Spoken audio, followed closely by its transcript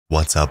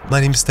What's up, my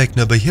name is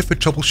TechNoba here for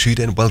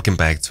Troubleshoot and welcome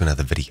back to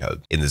another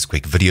video. In this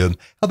quick video,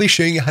 I'll be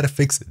showing you how to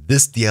fix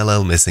this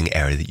DLL missing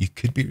error that you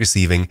could be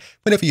receiving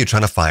whenever you're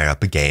trying to fire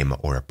up a game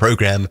or a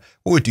program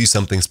or do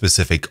something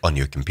specific on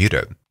your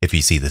computer. If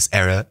you see this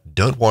error,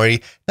 don't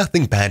worry,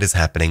 nothing bad is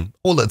happening.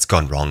 All that's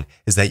gone wrong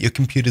is that your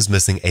computer's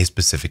missing a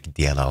specific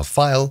DLL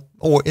file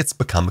or it's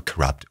become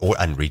corrupt or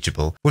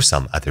unreachable for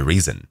some other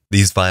reason.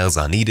 These files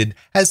are needed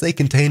as they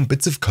contain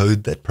bits of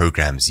code that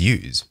programs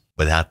use.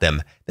 Without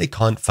them, they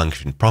can't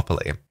function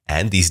properly.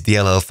 And these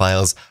DLL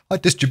files are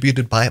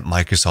distributed by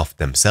Microsoft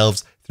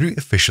themselves through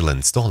official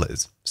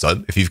installers.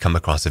 So if you've come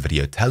across a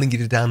video telling you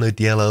to download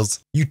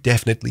DLLs, you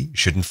definitely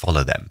shouldn't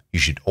follow them. You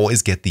should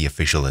always get the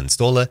official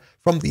installer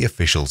from the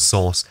official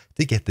source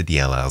to get the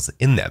DLLs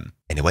in them.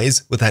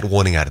 Anyways, with that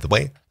warning out of the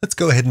way, let's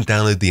go ahead and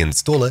download the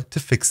installer to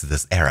fix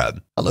this error.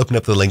 I'll open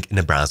up the link in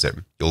a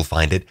browser. You'll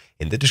find it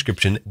in the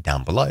description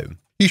down below.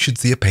 You should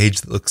see a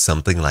page that looks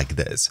something like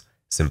this.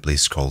 Simply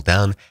scroll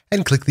down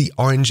and click the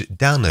orange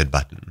download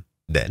button.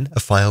 Then a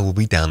file will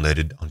be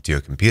downloaded onto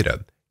your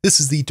computer. This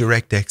is the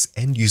DirectX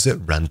End User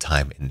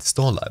Runtime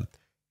installer.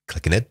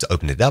 Click on it to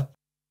open it up,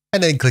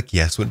 and then click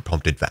yes when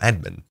prompted for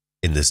admin.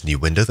 In this new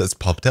window that's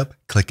popped up,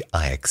 click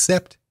I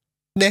accept,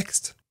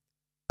 next,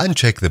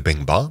 uncheck the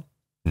Bing bar,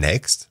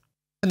 next,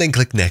 and then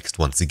click next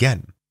once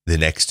again. The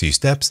next two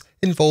steps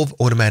involve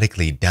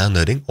automatically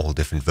downloading all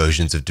different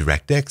versions of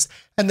DirectX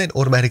and then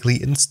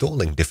automatically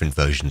installing different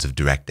versions of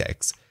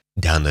DirectX.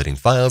 Downloading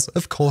files,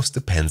 of course,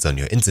 depends on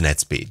your internet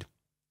speed.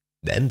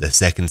 Then the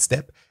second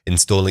step,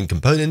 installing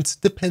components,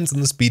 depends on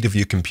the speed of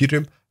your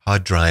computer,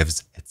 hard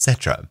drives,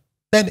 etc.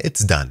 Then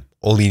it's done.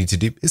 All you need to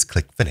do is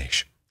click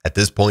finish. At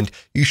this point,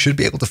 you should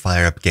be able to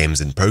fire up games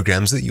and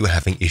programs that you were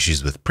having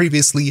issues with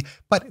previously,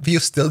 but if you're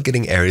still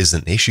getting errors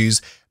and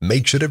issues,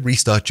 make sure to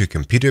restart your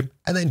computer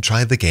and then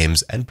try the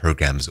games and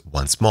programs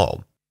once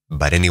more.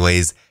 But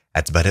anyways,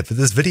 that's about it for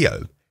this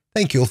video.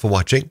 Thank you all for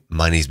watching.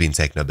 My name's been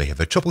TechNoba here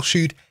for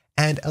Troubleshoot,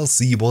 and I'll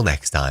see you all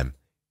next time.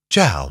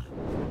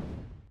 Ciao!